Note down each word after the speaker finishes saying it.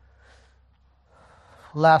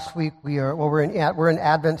last week we're in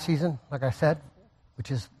Advent season, like I said,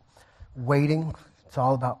 which is waiting. It's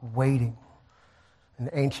all about waiting. In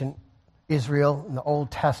the ancient Israel, in the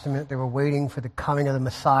Old Testament, they were waiting for the coming of the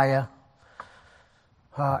Messiah.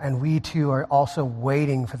 And we too are also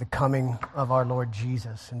waiting for the coming of our Lord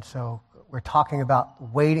Jesus. And so we're talking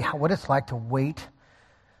about waiting, what it's like to wait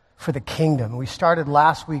for the kingdom. We started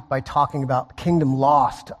last week by talking about the kingdom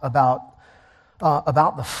lost, about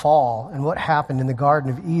the fall and what happened in the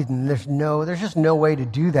Garden of Eden. There's just no way to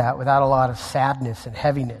do that without a lot of sadness and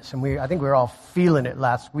heaviness. And I think we were all feeling it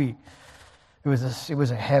last week. It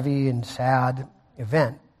was a heavy and sad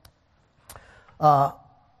event.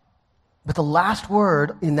 But the last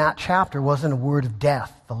word in that chapter wasn't a word of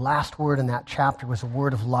death. The last word in that chapter was a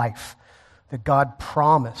word of life, that God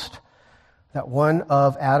promised that one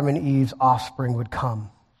of Adam and Eve's offspring would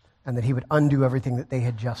come and that he would undo everything that they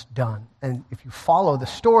had just done. And if you follow the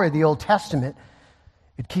story of the Old Testament,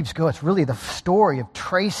 it keeps going. It's really the story of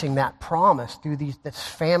tracing that promise through these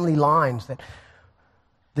family lines, that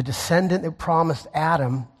the descendant that promised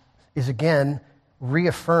Adam is again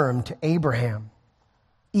reaffirmed to Abraham.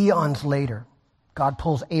 Eons later, God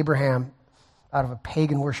pulls Abraham out of a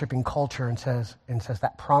pagan worshiping culture and says,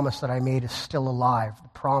 that promise that I made is still alive. The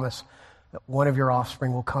promise that one of your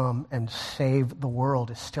offspring will come and save the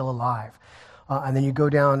world is still alive. And then you go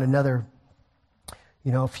down another,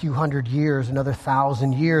 a few hundred years, another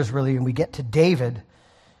 1,000 years really, and we get to David,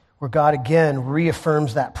 where God again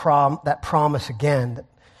reaffirms that promise again,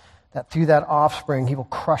 that through that offspring he will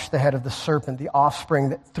crush the head of the serpent, the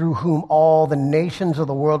offspring that through whom all the nations of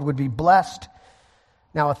the world would be blessed.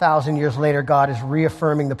 Now 1,000 years later, God is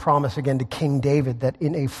reaffirming the promise again to King David that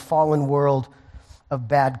in a fallen world of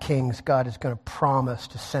bad kings, God is going to promise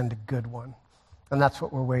to send a good one. And that's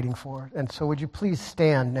what we're waiting for. And so would you please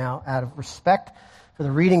stand now out of respect for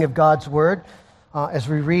the reading of God's word as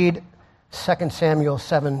we read 2 Samuel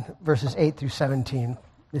 7, verses 8 through 17.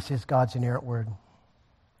 This is God's inerrant word.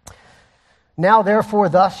 Now, therefore,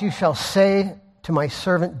 thus you shall say to my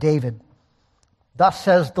servant David, thus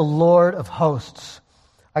says the Lord of hosts,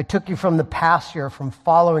 I took you from the pasture, from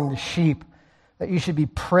following the sheep, that you should be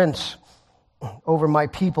prince over my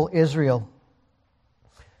people Israel.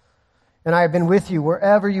 And I have been with you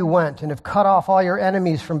wherever you went, and have cut off all your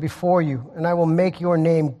enemies from before you, and I will make your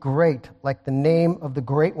name great, like the name of the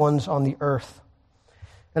great ones on the earth.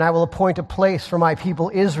 And I will appoint a place for my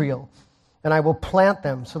people Israel, and I will plant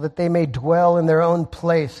them so that they may dwell in their own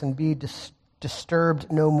place and be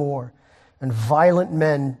disturbed no more. And violent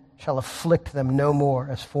men shall afflict them no more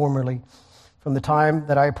as formerly, from the time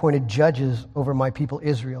that I appointed judges over my people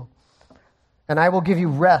Israel. And I will give you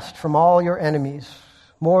rest from all your enemies.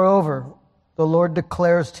 Moreover, the Lord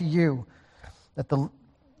declares to you that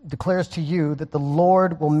the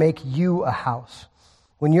Lord will make you a house.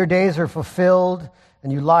 When your days are fulfilled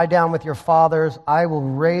and you lie down with your fathers, I will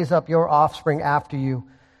raise up your offspring after you,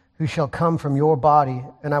 who shall come from your body,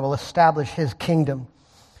 and I will establish his kingdom.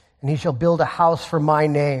 And he shall build a house for my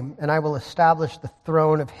name, and I will establish the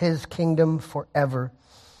throne of his kingdom forever.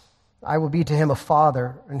 I will be to him a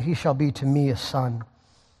father, and he shall be to me a son.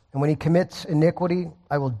 And when he commits iniquity,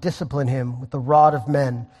 I will discipline him with the rod of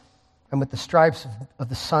men and with the stripes of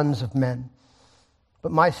the sons of men.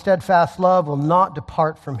 But my steadfast love will not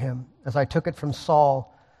depart from him, as I took it from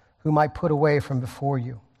Saul, whom I put away from before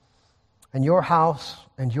you. And your house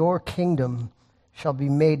and your kingdom shall be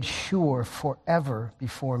made sure forever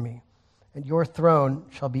before me, and your throne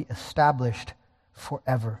shall be established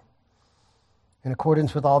forever. In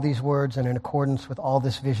accordance with all these words and in accordance with all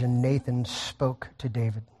this vision, Nathan spoke to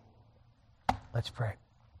David. Let's pray.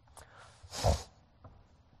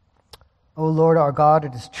 O Lord our God,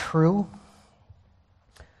 it is true.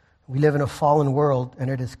 We live in a fallen world, and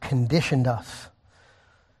it has conditioned us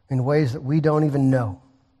in ways that we don't even know.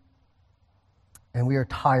 And we are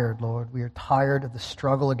tired, Lord. We are tired of the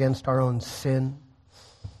struggle against our own sin.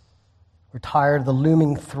 We're tired of the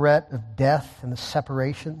looming threat of death and the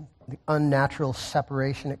separation, the unnatural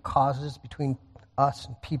separation it causes between us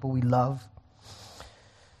and people we love.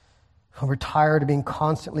 And we're tired of being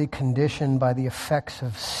constantly conditioned by the effects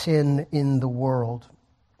of sin in the world.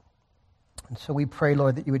 And so we pray,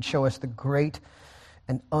 Lord, that you would show us the great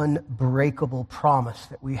and unbreakable promise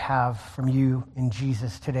that we have from you in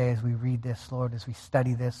Jesus today as we read this, Lord, as we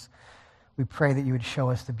study this. We pray that you would show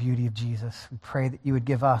us the beauty of Jesus. We pray that you would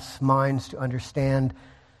give us minds to understand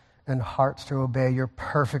and hearts to obey your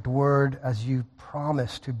perfect word as you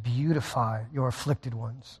promise to beautify your afflicted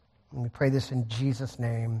ones. And we pray this in Jesus'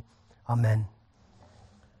 name. Amen.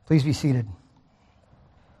 Please be seated.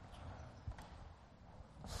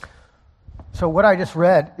 So what I just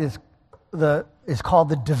read is the is called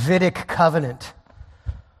the Davidic covenant.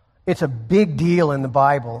 It's a big deal in the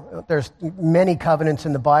Bible. There's many covenants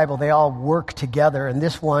in the Bible. They all work together, and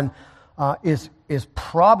this one is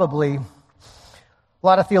probably, a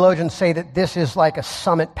lot of theologians say that this is like a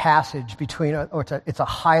summit passage between, or it's a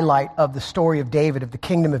highlight of the story of David, of the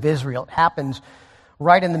kingdom of Israel. It happens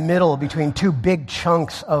right in the middle between two big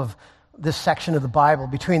chunks of this section of the Bible,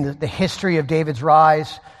 between the history of David's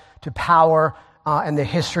rise to power and the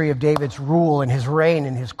history of David's rule and his reign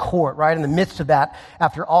and his court. Right in the midst of that,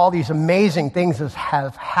 after all these amazing things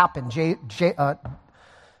have happened,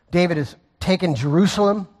 David has taken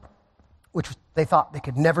Jerusalem, which they thought they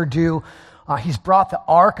could never do. He's brought the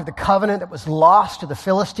Ark of the Covenant that was lost to the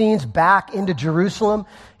Philistines back into Jerusalem.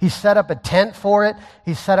 He set up a tent for it.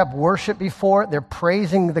 He set up worship before it. They're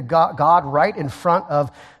praising the God right in front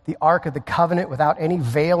of the Ark of the Covenant without any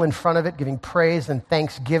veil in front of it, giving praise and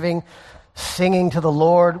thanksgiving, singing to the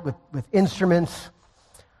Lord with instruments.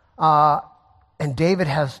 And David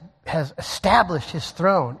has established his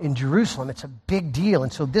throne in Jerusalem. It's a big deal.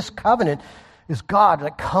 And so this covenant is God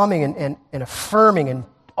like coming and affirming and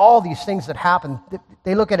all these things that happen.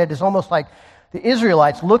 They look at it as almost like the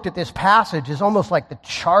Israelites looked at this passage as almost like the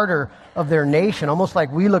charter of their nation, almost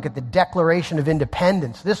like we look at the Declaration of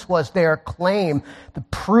Independence. This was their claim, the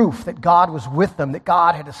proof that God was with them, that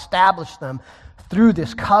God had established them through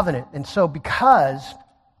this covenant. And so because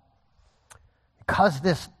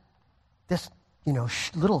this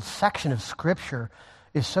little section of Scripture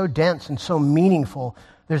is so dense and so meaningful,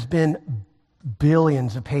 there's been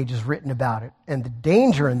billions of pages written about it. And the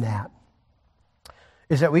danger in that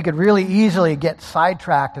is that we could really easily get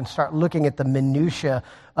sidetracked and start looking at the minutia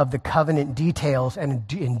of the covenant details,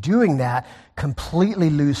 and in doing that,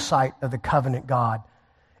 completely lose sight of the covenant God.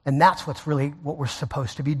 And that's what we're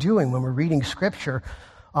supposed to be doing when we're reading Scripture.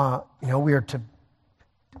 We are to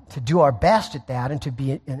do our best at that and to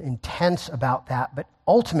be intense about that. But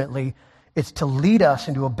ultimately, it's to lead us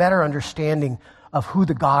into a better understanding of who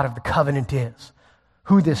the God of the covenant is,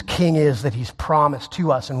 who this king is that he's promised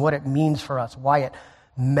to us, and what it means for us, why it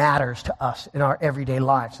matters to us in our everyday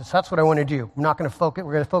lives. And so that's what I want to do. We're going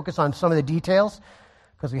to focus on some of the details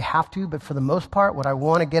because we have to, but for the most part, what I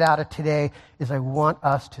want to get out of today is I want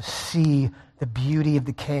us to see the beauty of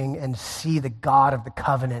the king and see the God of the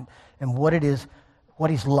covenant and what it is, what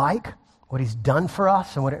he's like, what he's done for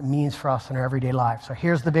us, and what it means for us in our everyday life. So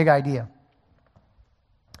here's the big idea.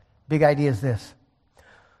 Big idea is this: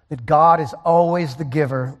 that God is always the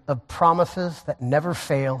giver of promises that never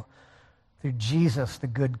fail through Jesus, the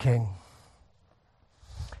good King.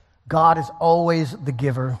 God is always the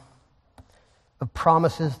giver of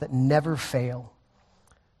promises that never fail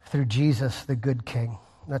through Jesus, the good King.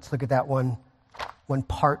 Let's look at that one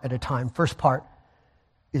part at a time. First part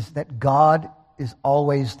is that God is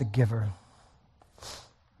always the giver.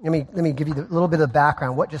 Let me give you a little bit of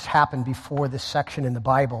background. What just happened before this section in the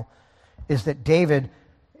Bible is that David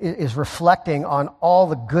is reflecting on all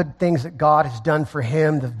the good things that God has done for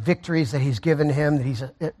him, the victories that he's given him, that he's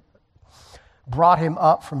brought him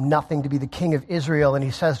up from nothing to be the king of Israel. And he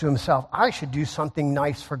says to himself, I should do something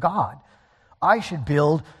nice for God. I should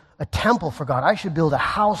build a temple for God. I should build a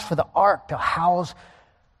house for the ark to house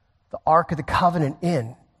the Ark of the Covenant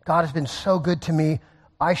in. God has been so good to me.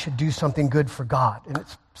 I should do something good for God. And it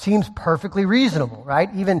seems perfectly reasonable, right?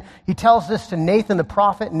 Even he tells this to Nathan the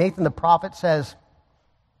prophet, and Nathan the prophet says,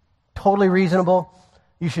 totally reasonable.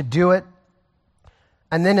 You should do it.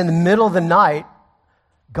 And then in the middle of the night,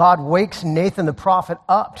 God wakes Nathan the prophet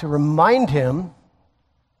up to remind him,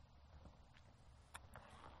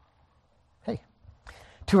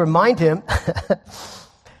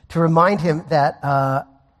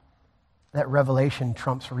 that revelation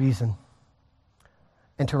trumps reason,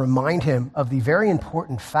 and to remind him of the very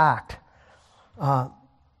important fact that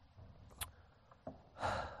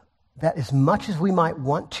as much as we might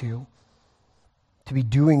want to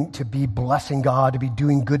be blessing God, to be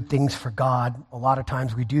doing good things for God, a lot of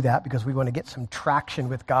times we do that because we want to get some traction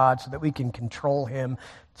with God so that we can control him,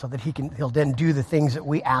 so that he'll then do the things that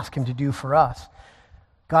we ask him to do for us.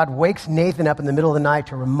 God wakes Nathan up in the middle of the night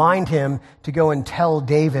to remind him to go and tell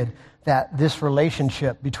David that this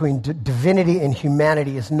relationship between divinity and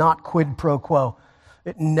humanity is not quid pro quo.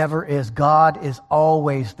 It never is. God is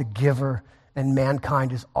always the giver, and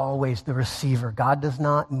mankind is always the receiver. God does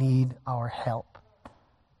not need our help.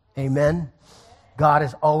 Amen? God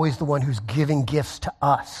is always the one who's giving gifts to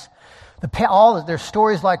us. There's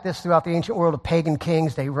stories like this throughout the ancient world of pagan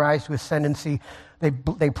kings. They rise to ascendancy.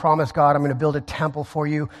 They promise God, I'm going to build a temple for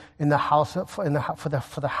you in the house for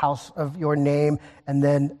the house of your name. And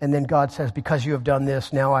then God says, because you have done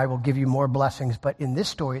this, now I will give you more blessings. But in this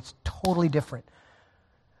story, it's totally different.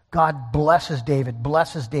 God blesses David,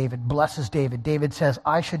 blesses David, blesses David. David says,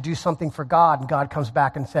 I should do something for God. And God comes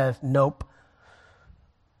back and says, nope.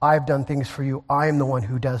 I've done things for you. I am the one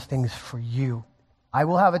who does things for you. I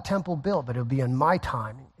will have a temple built, but it'll be in my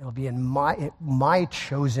time. It'll be in my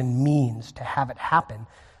chosen means to have it happen.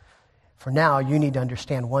 For now, you need to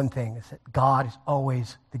understand one thing, is that God is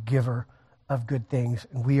always the giver of good things,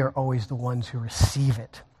 and we are always the ones who receive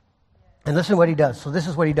it. And listen to what he does. So this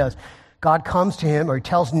is what he does. God comes to him, or he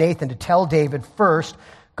tells Nathan to tell David first.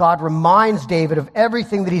 God reminds David of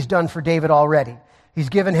everything that he's done for David already. He's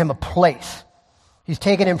given him a place. He's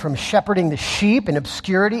taken him from shepherding the sheep in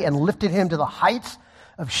obscurity and lifted him to the heights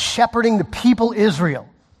of shepherding the people Israel.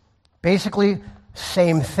 Basically,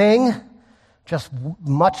 same thing, just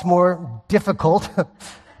much more difficult,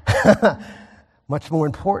 much more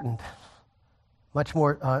important,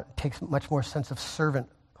 takes much more sense of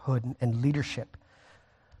servanthood and leadership.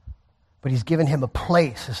 But he's given him a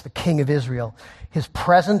place as the king of Israel. His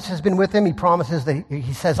presence has been with him. He promises that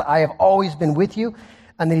he says, I have always been with you.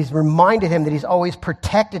 And that he's reminded him that he's always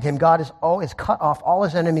protected him. God has always cut off all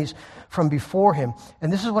his enemies from before him.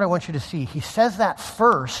 And this is what I want you to see. He says that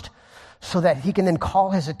first so that he can then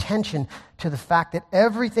call his attention to the fact that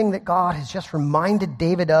everything that God has just reminded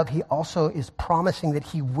David of, he also is promising that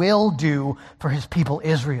he will do for his people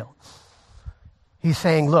Israel. He's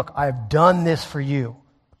saying, look, I've done this for you,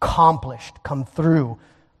 accomplished, come through,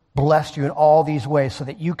 blessed you in all these ways so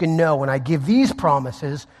that you can know when I give these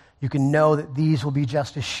promises, you can know that these will be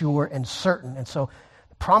just as sure and certain. And so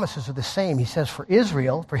the promises are the same. He says for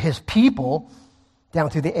Israel, for his people,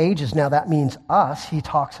 down through the ages, now that means us, he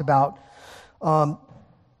talks about that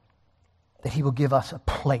he will give us a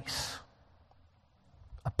place.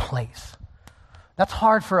 A place. That's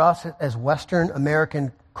hard for us as Western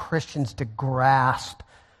American Christians to grasp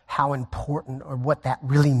how important or what that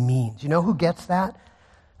really means. You know who gets that?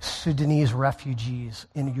 Sudanese refugees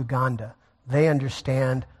in Uganda. They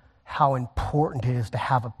understand how important it is to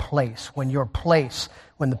have a place. When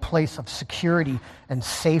the place of security and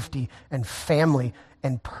safety and family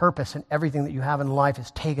and purpose and everything that you have in life is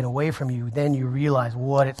taken away from you, then you realize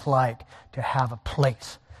what it's like to have a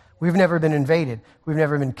place. We've never been invaded. We've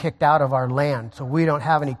never been kicked out of our land, so we don't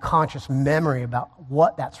have any conscious memory about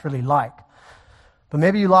what that's really like. But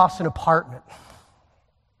maybe you lost an apartment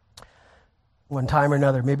one time or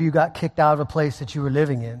another. Maybe you got kicked out of a place that you were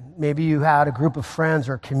living in. Maybe you had a group of friends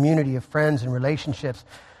or a community of friends and relationships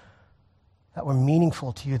that were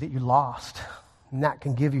meaningful to you that you lost. And that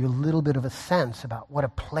can give you a little bit of a sense about what a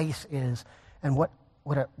place is and what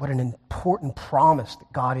an important promise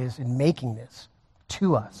that God is in making this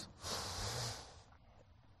to us.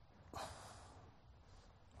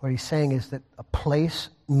 What he's saying is that a place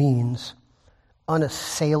means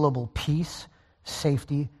unassailable peace,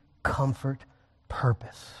 safety, comfort,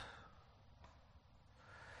 purpose.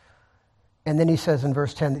 And then he says in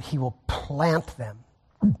verse 10 that he will plant them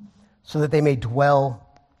so that they may dwell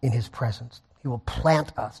in his presence. He will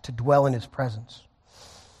plant us to dwell in his presence.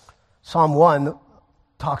 Psalm 1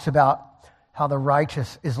 talks about how the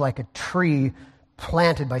righteous is like a tree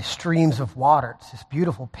planted by streams of water. It's this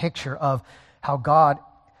beautiful picture of how God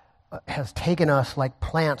has taken us like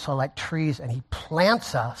plants or like trees, and he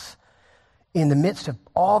plants us in the midst of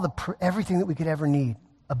everything that we could ever need.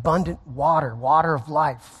 Abundant water, water of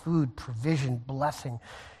life, food, provision, blessing.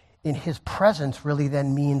 In his presence really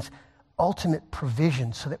then means ultimate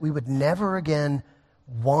provision so that we would never again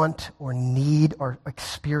want or need or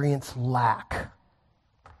experience lack.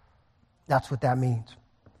 That's what that means.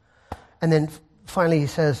 And then finally he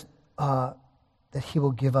says that he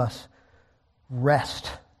will give us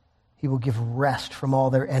rest. He will give rest from all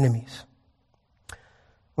their enemies.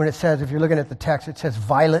 When it says, if you're looking at the text, it says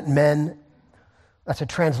violent men. That's a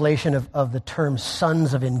translation of the term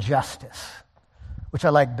sons of injustice, which I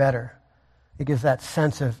like better. It gives that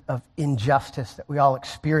sense of injustice that we all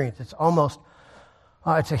experience. It's almost,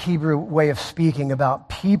 it's a Hebrew way of speaking about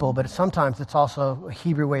people, but sometimes it's also a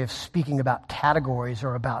Hebrew way of speaking about categories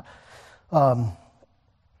or about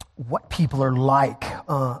what people are like.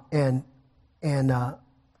 And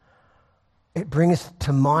it brings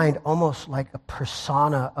to mind almost like a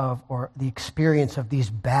persona of, or the experience of these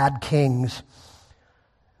bad kings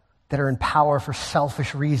that are in power for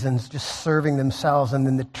selfish reasons, just serving themselves, and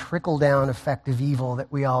then the trickle-down effect of evil that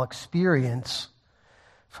we all experience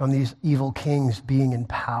from these evil kings being in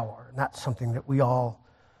power. And that's something that we all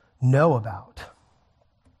know about.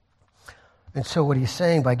 And so what he's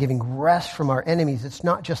saying by giving rest from our enemies, it's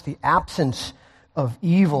not just the absence of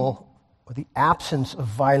evil or the absence of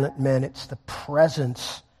violent men, it's the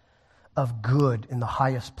presence of good in the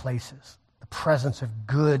highest places, the presence of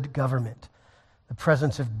good government, the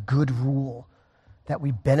presence of good rule that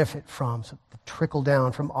we benefit from, so the trickle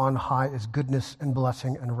down from on high is goodness and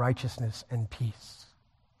blessing and righteousness and peace.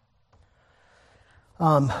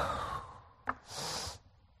 But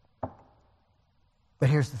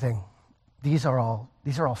here's the thing. These are all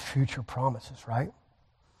future promises, right?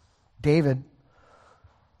 David,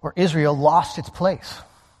 or Israel, lost its place.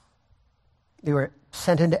 They were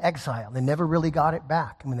sent into exile. They never really got it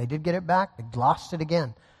back. And when they did get it back, they lost it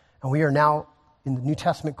again. And we are now, in the New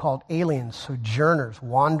Testament, called aliens, sojourners,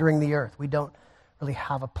 wandering the earth. We don't really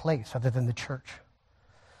have a place other than the church.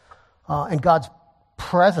 And God's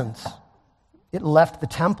presence, it left the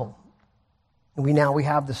temple. And we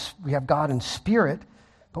have God in spirit,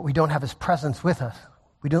 but we don't have his presence with us.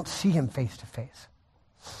 We don't see him face to face.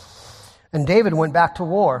 And David went back to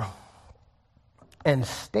war and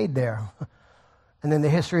stayed there. And then the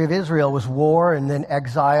history of Israel was war and then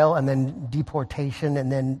exile and then deportation and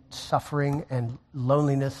then suffering and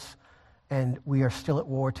loneliness. And we are still at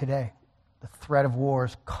war today. The threat of war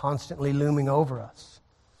is constantly looming over us.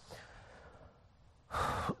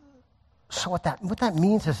 So what that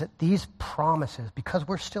means is that these promises, because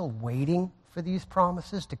we're still waiting for these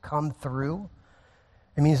promises to come through,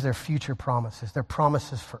 it means they're future promises. They're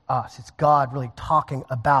promises for us. It's God really talking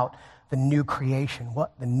about the new creation,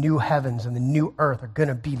 what the new heavens and the new earth are going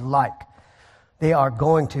to be like. They are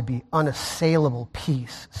going to be unassailable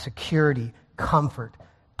peace, security, comfort,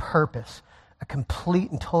 purpose, a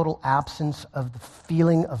complete and total absence of the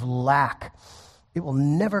feeling of lack. It will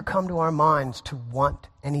never come to our minds to want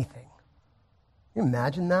anything. Can you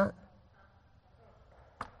imagine that?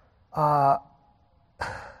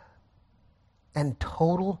 And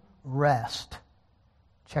total rest.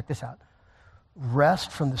 Check this out.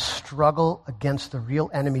 Rest from the struggle against the real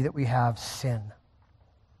enemy that we have, sin.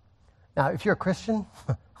 Now, if you're a Christian,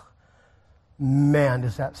 man,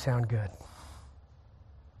 does that sound good.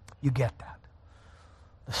 You get that.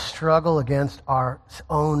 The struggle against our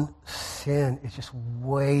own sin, it just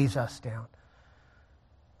weighs us down.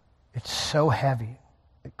 It's so heavy.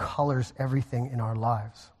 It colors everything in our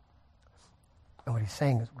lives. And what he's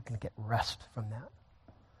saying is we're going to get rest from that.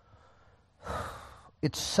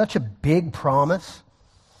 It's such a big promise.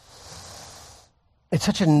 It's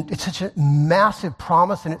such a massive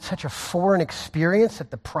promise, and it's such a foreign experience that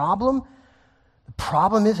the problem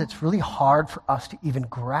is it's really hard for us to even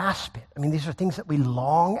grasp it. I mean, these are things that we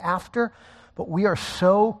long after, but we are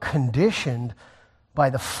so conditioned by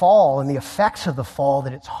the fall and the effects of the fall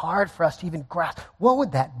that it's hard for us to even grasp. What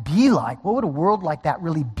would that be like? What would a world like that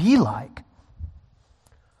really be like?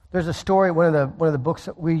 There's a story, one of the books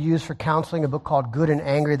that we use for counseling, a book called Good and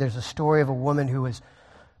Angry. There's a story of a woman who was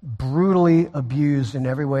brutally abused in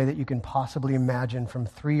every way that you can possibly imagine from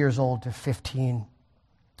 3 years old to 15.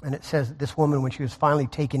 And it says that this woman, when she was finally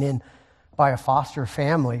taken in by a foster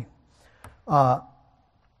family, that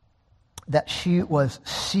she was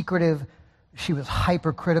secretive, she was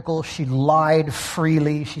hypercritical, she lied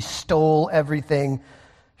freely, she stole everything.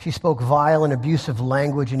 She spoke vile and abusive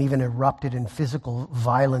language and even erupted in physical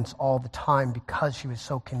violence all the time because she was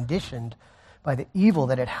so conditioned by the evil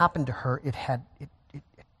that had happened to her. It had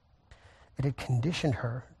conditioned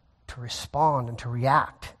her to respond and to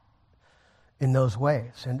react in those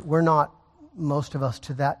ways. And we're not, most of us,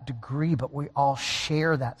 to that degree, but we all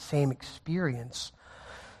share that same experience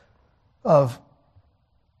of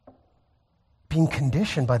being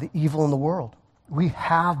conditioned by the evil in the world. We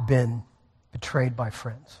have been betrayed by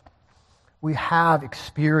friends. We have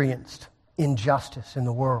experienced injustice in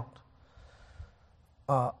the world.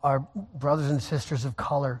 Our brothers and sisters of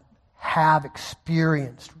color have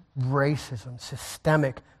experienced racism,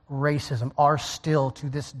 systemic racism, are still to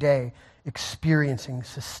this day experiencing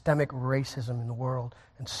systemic racism in the world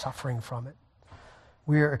and suffering from it.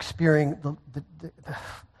 We are experiencing the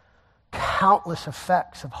countless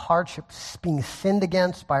effects of hardship being sinned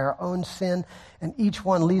against by our own sin, and each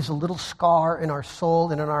one leaves a little scar in our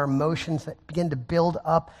soul and in our emotions that begin to build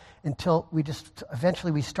up until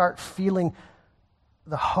eventually we start feeling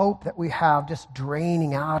the hope that we have just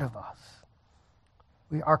draining out of us.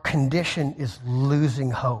 Our condition is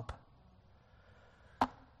losing hope.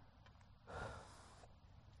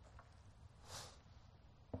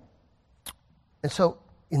 And so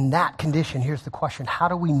in that condition, here's the question: how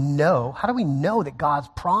do we know that God's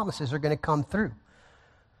promises are going to come through?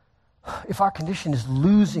 If our condition is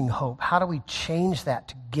losing hope, how do we change that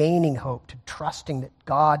to gaining hope, to trusting that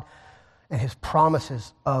God and his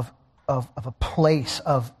promises of a place,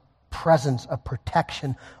 of presence, of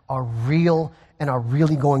protection are real and are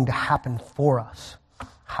really going to happen for us?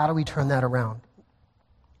 How do we turn that around?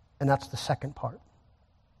 And that's the second part.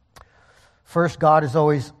 First, God is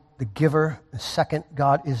always the giver. And second,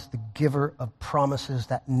 God is the giver of promises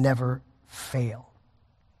that never fail.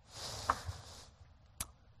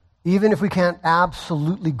 Even if we can't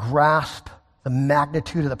absolutely grasp the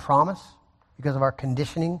magnitude of the promise because of our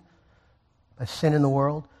conditioning by sin in the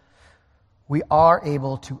world, we are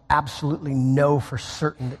able to absolutely know for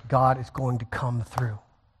certain that God is going to come through.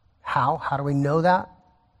 How? How do we know that?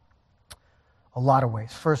 A lot of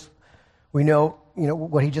ways. First, we know,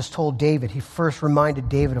 what he just told David. He first reminded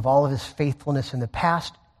David of all of his faithfulness in the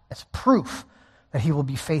past as proof that he will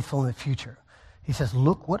be faithful in the future. He says,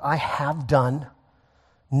 look what I have done.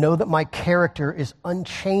 Know that my character is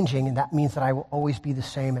unchanging, and that means that I will always be the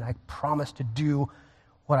same, and I promise to do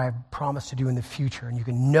what I've promised to do in the future. And you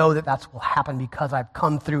can know that that's will happen because I've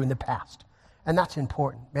come through in the past. And that's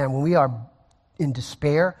important. Man, when we are in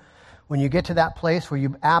despair, when you get to that place where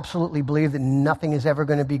you absolutely believe that nothing is ever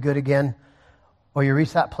going to be good again, or you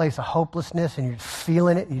reach that place of hopelessness and you're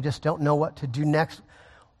feeling it and you just don't know what to do next,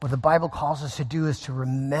 what the Bible calls us to do is to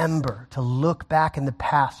remember, to look back in the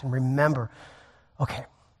past and remember, okay,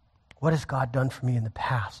 what has God done for me in the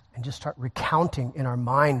past? And just start recounting in our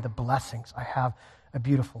mind the blessings. I have a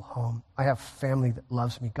beautiful home. I have family that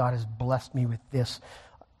loves me. God has blessed me with this.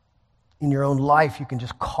 In your own life, you can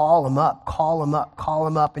just call them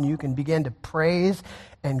up, and you can begin to praise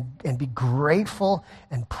and be grateful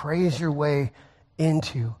and praise your way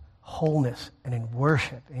into wholeness and in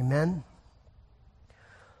worship. Amen?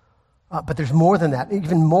 But there's more than that.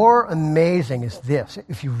 Even more amazing is this.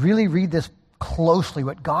 If you really read this closely,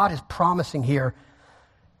 what God is promising here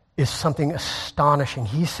is something astonishing.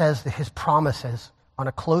 He says that his promises, on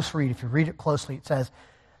a close read, if you read it closely, it says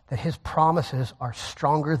that his promises are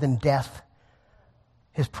stronger than death,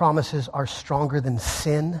 his promises are stronger than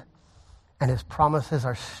sin, and his promises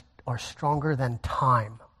are stronger than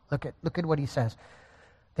time. Look at what he says.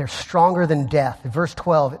 They're stronger than death. In verse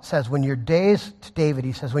 12, it says, when your days, to David,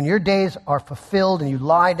 he says, when your days are fulfilled and you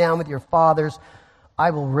lie down with your fathers,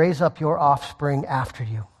 I will raise up your offspring after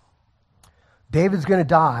you. David's going to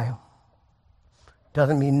die.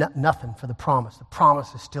 Doesn't mean nothing for the promise. The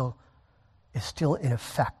promise is still in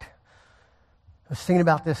effect. I was thinking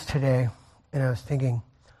about this today, and I was thinking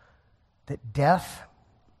that death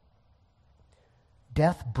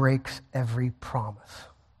breaks every promise.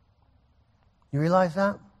 You realize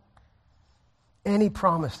that? Any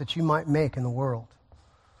promise that you might make in the world,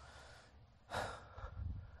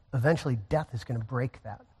 eventually death is going to break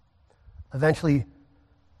that. Eventually,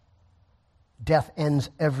 death ends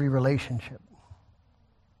every relationship.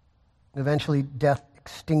 Eventually, death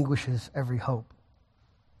extinguishes every hope,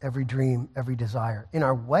 every dream, every desire. In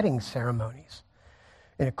our wedding ceremonies,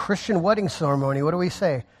 in a Christian wedding ceremony, what do we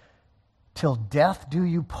say? Till death do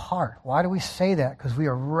you part. Why do we say that? Because we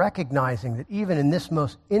are recognizing that even in this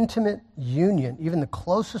most intimate union, even the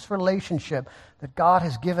closest relationship that God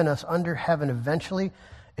has given us under heaven, eventually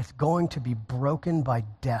it's going to be broken by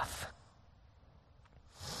death.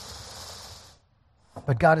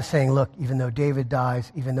 But God is saying, look, even though David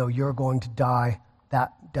dies, even though you're going to die,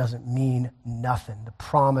 that doesn't mean nothing. The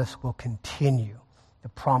promise will continue. The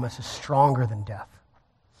promise is stronger than death.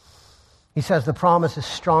 He says the promise is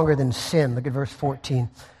stronger than sin. Look at verse 14.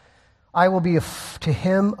 I will be to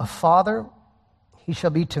him a father. He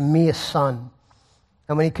shall be to me a son.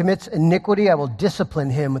 And when he commits iniquity, I will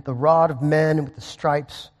discipline him with the rod of men and with the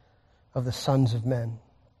stripes of the sons of men.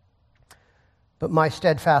 But my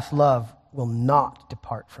steadfast love will not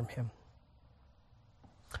depart from him.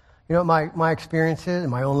 You know what my experience is in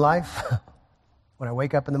my own life? When I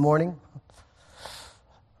wake up in the morning,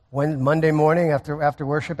 Monday morning after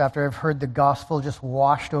worship, after I've heard the gospel just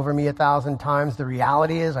washed over me 1,000 times, the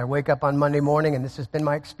reality is I wake up on Monday morning, and this has been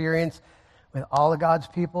my experience with all of God's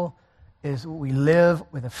people, is we live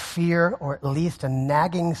with a fear or at least a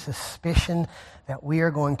nagging suspicion that we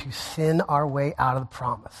are going to sin our way out of the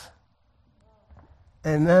promise.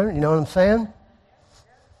 Amen? You know what I'm saying?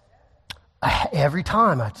 Every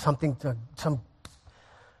time I'm so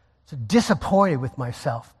disappointed with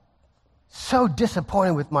myself. So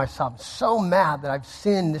disappointed with myself, so mad that I've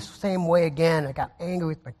sinned this same way again. I got angry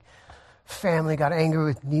with my family, got angry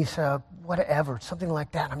with Nisa, whatever, something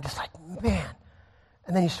like that. I'm just like, man.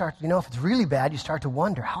 And then you start, if it's really bad, you start to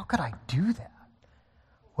wonder, how could I do that?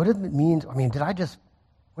 What if it means, what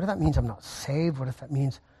if that means I'm not saved? What if that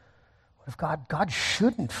means What if God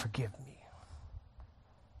shouldn't forgive me?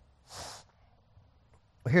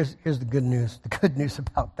 Well, here's the good news. The good news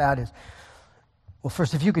about that is, well,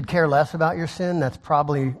 first, if you could care less about your sin, that's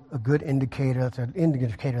probably a good indicator. That's an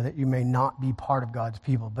indicator that you may not be part of God's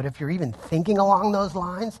people. But if you're even thinking along those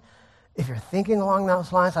lines,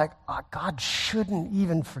 like, oh, God shouldn't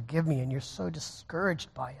even forgive me, and you're so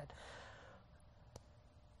discouraged by it,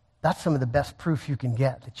 that's some of the best proof you can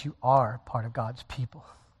get that you are part of God's people,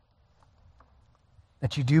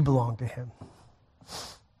 that you do belong to Him.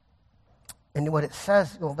 And what it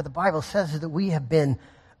says, what the Bible says, is that we have been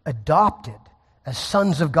adopted as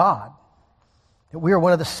sons of God. That we are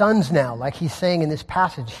one of the sons now, like he's saying in this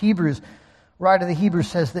passage. Hebrews, writer of the Hebrews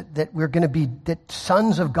says that we're going to be, that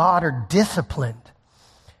sons of God are disciplined,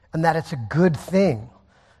 and that it's a good thing.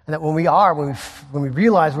 And that when we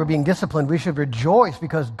realize we're being disciplined, we should rejoice,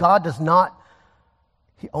 because God does not,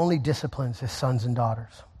 He only disciplines His sons and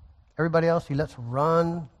daughters. Everybody else, He lets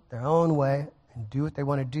run their own way and do what they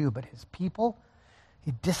want to do. But His people,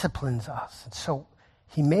 He disciplines us. And so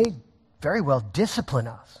He may very well discipline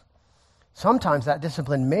us. Sometimes that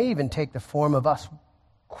discipline may even take the form of us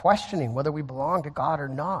questioning whether we belong to God or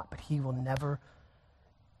not. But He will never,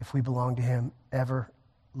 if we belong to Him, ever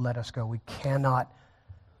let us go. We cannot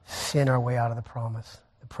sin our way out of the promise.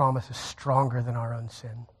 The promise is stronger than our own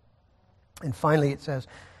sin. And finally, it says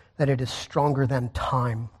that it is stronger than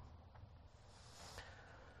time.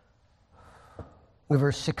 In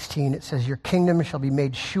verse 16, it says, your kingdom shall be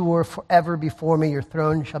made sure forever before me. Your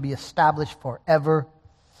throne shall be established forever.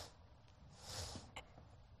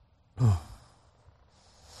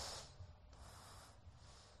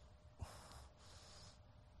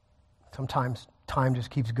 Sometimes time just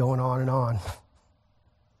keeps going on and on.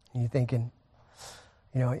 And you're thinking,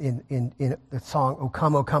 in the song, O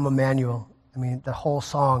Come, Emmanuel, I mean, the whole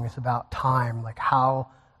song is about time. Like, how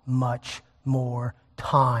much more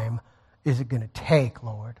time is it going to take,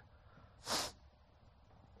 Lord?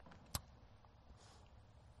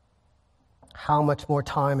 How much more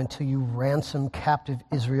time until you ransom captive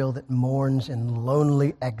Israel that mourns in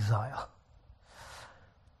lonely exile?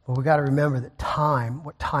 Well, we've got to remember that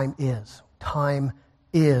what time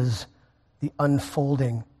is the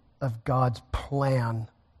unfolding of God's plan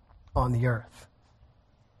on the earth.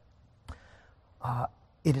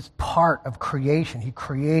 It is part of creation. He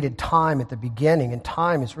created time at the beginning, and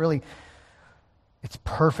time is really, it's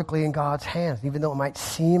perfectly in God's hands. Even though it might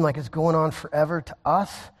seem like it's going on forever, to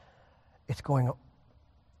us, it's going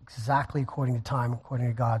exactly according to time, according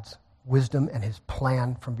to God's wisdom and His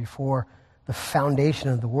plan from before the foundation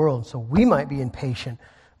of the world. So we might be impatient,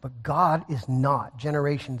 but God is not.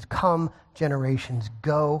 Generations come, generations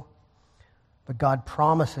go. But God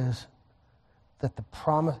promises that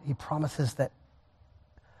He promises that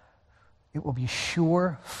it will be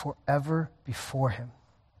sure forever before Him.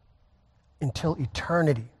 Until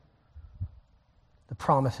eternity, the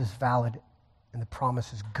promise is valid and the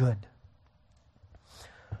promise is good.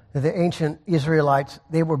 The ancient Israelites,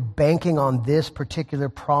 they were banking on this particular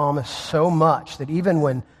promise so much that even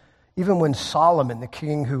when Solomon, the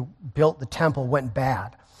king who built the temple, went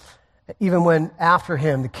bad, even when after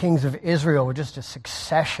him the kings of Israel were just a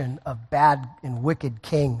succession of bad and wicked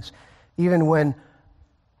kings, even when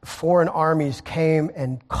foreign armies came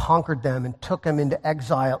and conquered them and took them into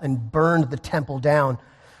exile and burned the temple down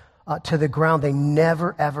to the ground, they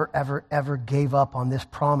never, ever, ever, ever gave up on this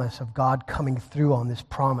promise of God coming through on this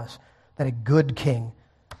promise that a good king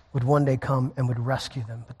would one day come and would rescue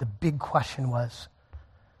them. But the big question was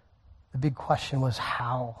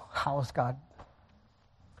how?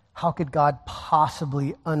 How could God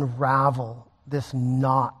possibly unravel this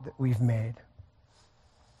knot that we've made?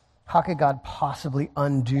 How could God possibly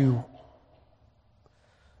undo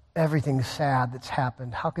everything sad that's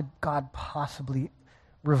happened? How could God possibly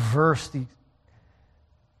reverse the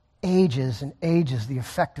ages and ages, the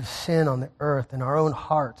effect of sin on the earth in our own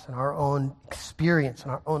hearts and our own experience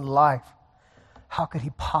and our own life? How could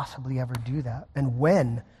He possibly ever do that? And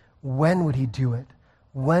when? When would He do it?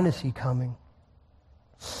 When is He coming?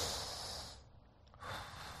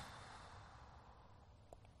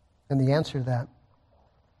 And the answer to that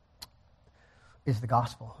is the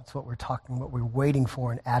gospel. That's what we're waiting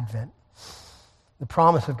for in Advent. The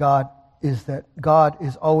promise of God is that God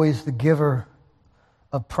is always the giver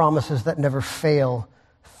of promises that never fail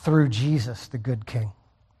through Jesus, the good King.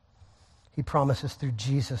 He promises through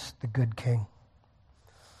Jesus, the good King.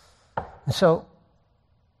 And so,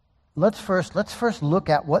 let's first look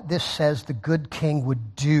at what this says the good King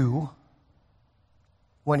would do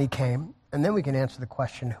when He came, and then we can answer the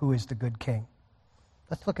question, who is the good King?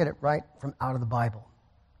 Let's look at it right from out of the Bible.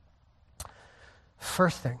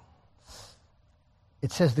 First thing,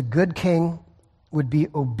 it says the good king would be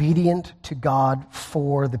obedient to God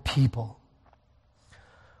for the people.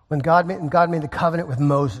 When God made the covenant with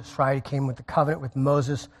Moses, right? He came with the covenant with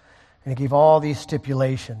Moses, and he gave all these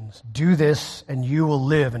stipulations. Do this, and you will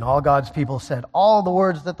live. And all God's people said, all the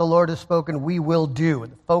words that the Lord has spoken, we will do.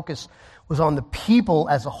 And the focus was on the people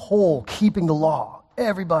as a whole, keeping the law.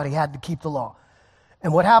 Everybody had to keep the law.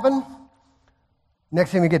 And what happened?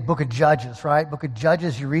 Next thing we get Book of Judges, right? Book of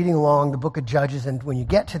Judges, you're reading along the Book of Judges, and when you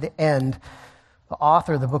get to the end, the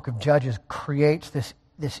author of the Book of Judges creates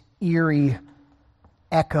this eerie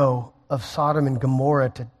echo of Sodom and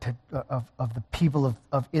Gomorrah of the people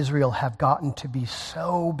of Israel have gotten to be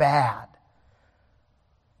so bad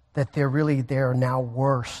that they're now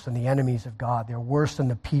worse than the enemies of God. They're worse than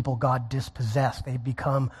the people God dispossessed. They've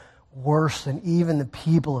become worse than even the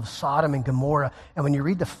people of Sodom and Gomorrah. And when you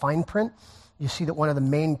read the fine print, you see that one of the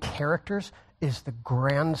main characters is the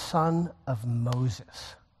grandson of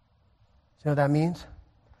Moses. You know what that means?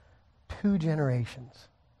 2 generations.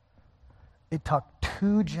 It took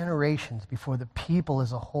 2 generations before the people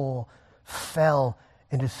as a whole fell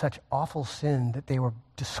into such awful sin that they were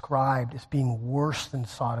described as being worse than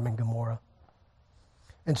Sodom and Gomorrah.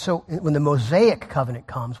 And so when the Mosaic covenant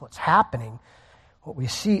comes, what's happening, what we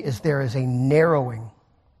see is there is a narrowing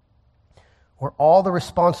where all the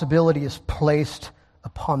responsibility is placed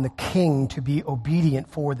upon the king to be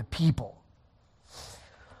obedient for the people.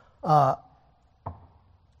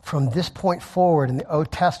 From this point forward in the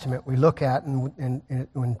Old Testament, we look at, and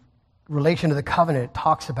in relation to the covenant, it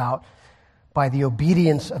talks about by the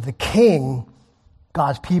obedience of the king,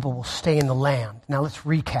 God's people will stay in the land. Now let's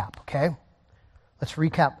recap, okay? Let's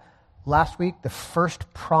recap. Last week, the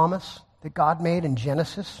first promise that God made in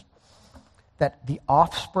Genesis, that the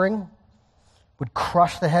offspring would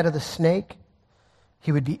crush the head of the snake.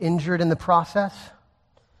 He would be injured in the process.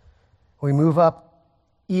 We move up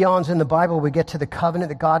eons in the Bible, we get to the covenant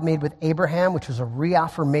that God made with Abraham, which was a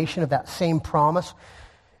reaffirmation of that same promise.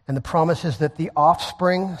 And the promise is that the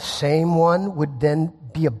offspring, same one, would then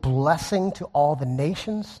be a blessing to all the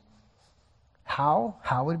nations. How?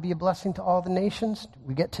 How would it be a blessing to all the nations?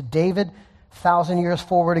 We get to David, 1,000 years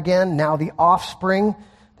forward again. Now the offspring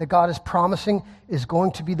that God is promising is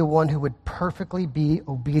going to be the one who would perfectly be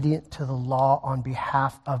obedient to the law on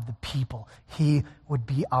behalf of the people. He would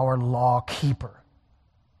be our law keeper.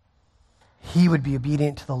 He would be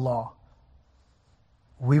obedient to the law.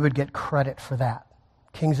 We would get credit for that.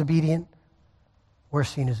 King's obedient, we're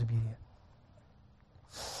seen as obedient.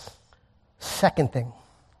 Second thing,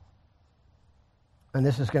 and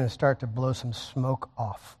this is going to start to blow some smoke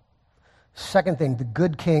off. Second thing, the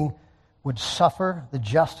good king would suffer the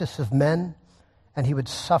justice of men, and he would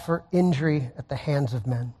suffer injury at the hands of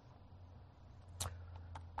men.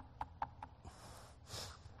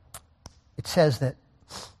 It says that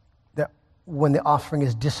when the offspring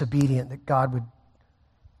is disobedient, that God would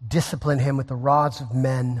discipline him with the rods of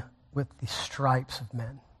men, with the stripes of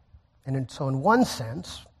men. And so in one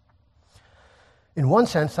sense,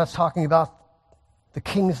 that's talking about the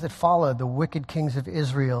kings that followed, the wicked kings of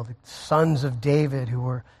Israel, the sons of David who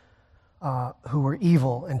were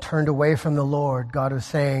evil and turned away from the Lord. God was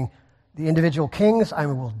saying, the individual kings I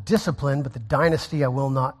will discipline, but the dynasty I will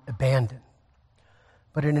not abandon.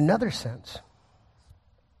 But in another sense,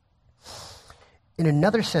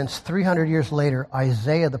 300 years later,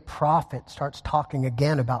 Isaiah the prophet starts talking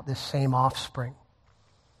again about this same offspring.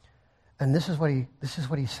 And this is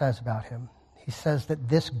what he says about him. He says that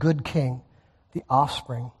this good king, the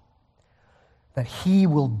offspring, that he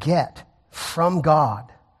will get from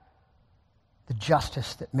God the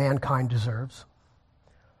justice that mankind deserves,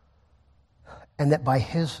 and that by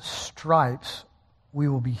his stripes we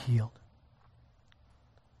will be healed.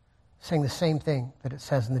 Saying the same thing that it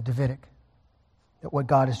says in the Davidic, that what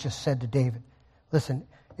God has just said to David. Listen,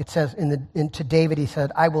 it says to David, he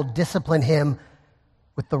said, I will discipline him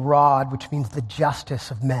with the rod, which means the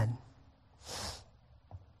justice of men.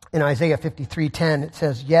 In Isaiah 53:10, it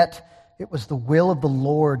says, yet it was the will of the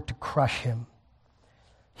Lord to crush him.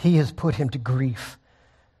 He has put him to grief.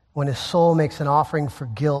 When his soul makes an offering for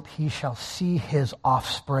guilt, he shall see his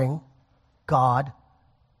offspring, God,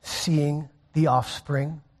 seeing the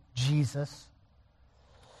offspring, Jesus,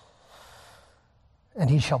 and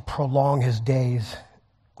he shall prolong his days,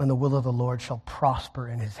 and the will of the Lord shall prosper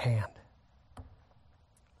in his hand.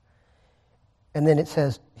 And then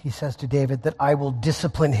he says to David that I will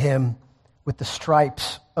discipline him with the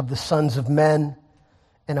stripes of the sons of men.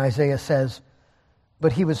 And Isaiah says,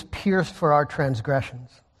 but he was pierced for our transgressions.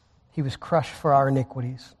 He was crushed for our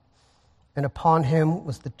iniquities. And upon him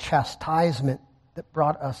was the chastisement that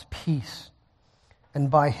brought us peace. And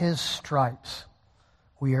by his stripes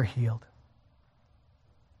we are healed.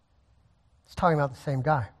 It's talking about the same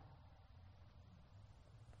guy.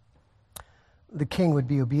 The king would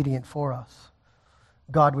be obedient for us.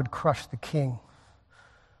 God would crush the king.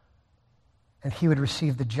 And he would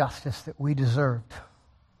receive the justice that we deserved.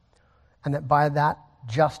 And that by that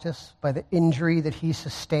justice, by the injury that he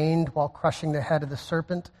sustained while crushing the head of the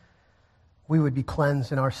serpent, we would be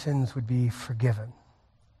cleansed and our sins would be forgiven.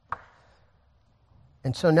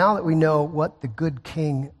 And so now that we know what the good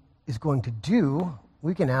king is going to do,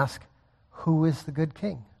 we can ask, who is the good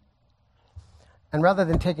king? And rather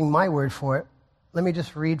than taking my word for it, let me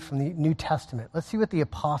just read from the New Testament. Let's see what the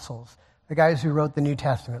apostles, the guys who wrote the New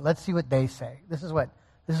Testament, let's see what they say. This is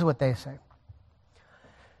what they say.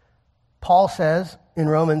 Paul says in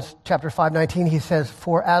Romans chapter 5:19, he says,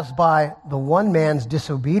 "For as by the one man's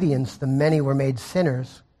disobedience the many were made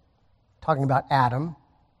sinners," talking about Adam,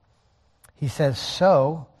 he says,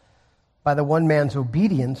 "so by the one man's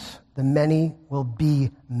obedience the many will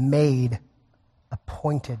be made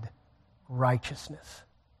appointed righteousness."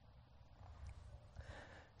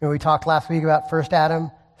 You know, we talked last week about first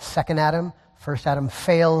Adam, second Adam. First Adam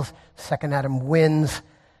fails, second Adam wins.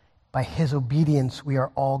 By his obedience, we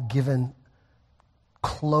are all given,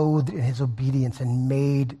 clothed in his obedience and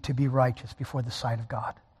made to be righteous before the sight of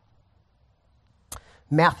God.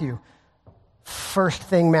 Matthew, first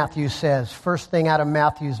thing Matthew says, first thing out of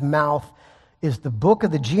Matthew's mouth is the book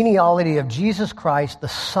of the genealogy of Jesus Christ, the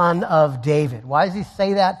son of David. Why does he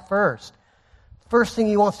say that first? First thing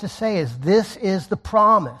he wants to say is, this is the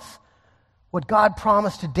promise. What God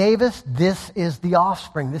promised to David, this is the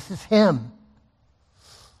offspring. This is him.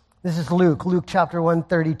 This is Luke. Luke chapter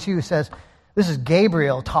 132 says, this is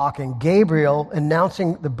Gabriel talking. Gabriel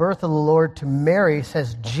announcing the birth of the Lord to Mary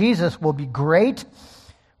says, Jesus will be great,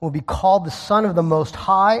 will be called the Son of the Most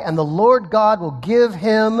High, and the Lord God will give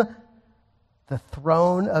him the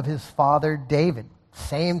throne of his father David.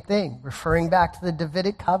 Same thing, referring back to the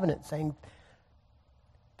Davidic covenant, saying,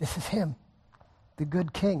 this is him, the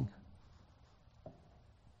good king.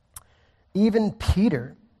 Even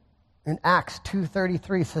Peter in Acts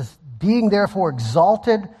 2:33 says, being therefore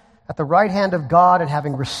exalted at the right hand of God and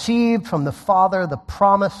having received from the Father the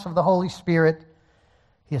promise of the Holy Spirit,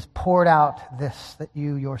 he has poured out this that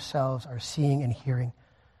you yourselves are seeing and hearing.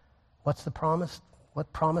 What's the promise?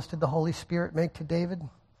 What promise did the Holy Spirit make to David?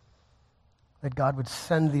 That God would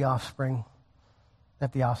send the offspring,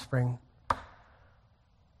 that the offspring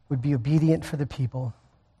would be obedient for the people,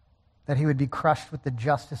 that he would be crushed with the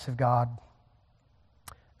justice of God,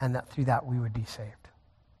 and that through that we would be saved.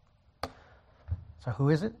 So who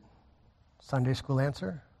is it? Sunday school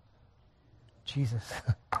answer? Jesus.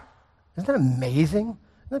 Isn't that amazing?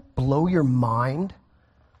 Doesn't that blow your mind?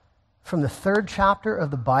 From the 3rd chapter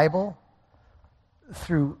of the Bible,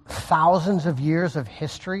 through thousands of years of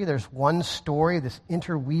history, there's one story, this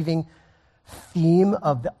interweaving theme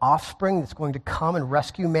of the offspring that's going to come and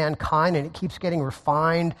rescue mankind, and it keeps getting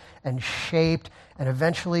refined and shaped, and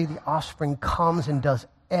eventually the offspring comes and does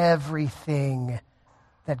everything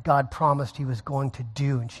that God promised he was going to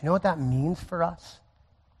do. And you know what that means for us?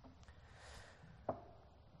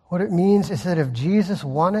 What it means is that if Jesus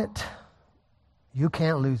won it, you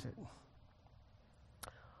can't lose it.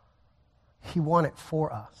 He won it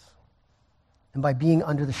for us. And by being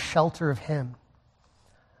under the shelter of him,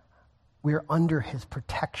 we are under his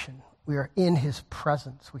protection. We are in his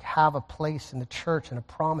presence. We have a place in the church and a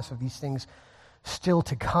promise of these things still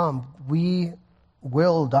to come. We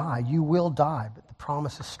will die. You will die, but the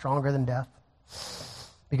promise is stronger than death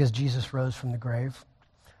because Jesus rose from the grave.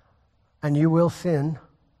 And you will sin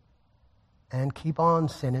and keep on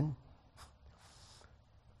sinning.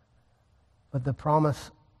 But the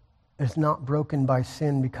promise is not broken by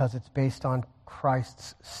sin because it's based on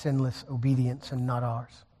Christ's sinless obedience and not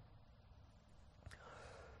ours.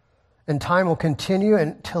 And time will continue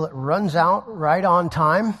until it runs out right on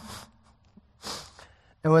time.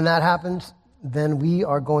 And when that happens, then we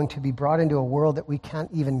are going to be brought into a world that we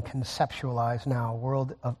can't even conceptualize now, a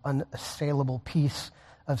world of unassailable peace,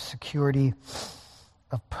 of security,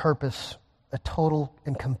 of purpose, a total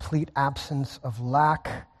and complete absence of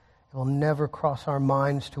lack. It will never cross our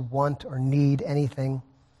minds to want or need anything.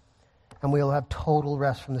 And we will have total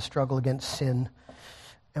rest from the struggle against sin.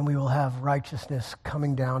 And we will have righteousness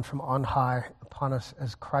coming down from on high upon us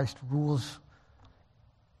as Christ rules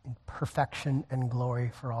in perfection and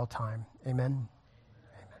glory for all time. Amen?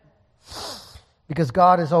 Amen. Because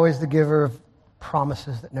God is always the giver of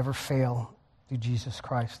promises that never fail through Jesus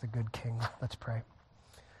Christ, the good King. Let's pray.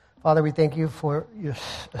 Father, we thank you for your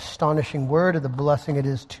astonishing word and the blessing it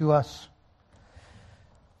is to us.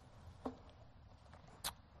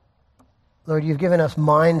 Lord, you've given us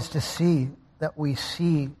minds to see, that we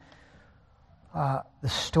see the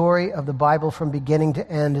story of the Bible from beginning to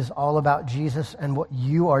end is all about Jesus and what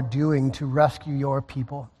you are doing to rescue your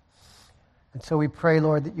people. And so we pray,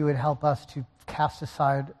 Lord, that you would help us to cast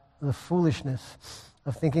aside the foolishness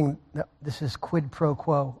of thinking that this is quid pro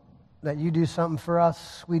quo, that you do something for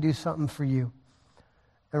us, we do something for you.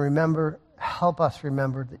 And help us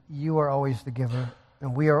remember that you are always the giver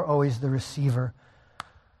and we are always the receiver.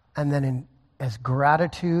 And then as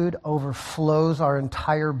gratitude overflows our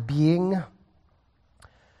entire being,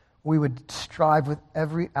 we would strive with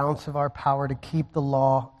every ounce of our power to keep the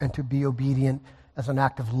law and to be obedient as an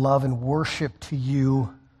act of love and worship to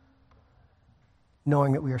you,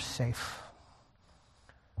 knowing that we are safe.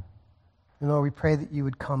 And Lord, we pray that you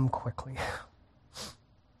would come quickly.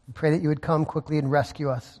 We pray that you would come quickly and rescue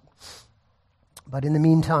us. But in the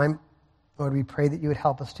meantime, Lord, we pray that you would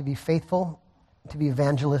help us to be faithful, to be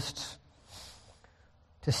evangelists,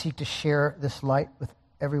 to seek to share this light with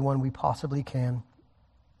everyone we possibly can.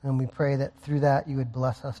 And we pray that through that you would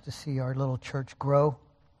bless us to see our little church grow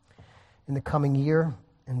in the coming year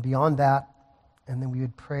and beyond that. And then we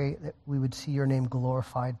would pray that we would see your name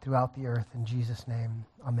glorified throughout the earth. In Jesus' name,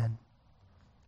 amen.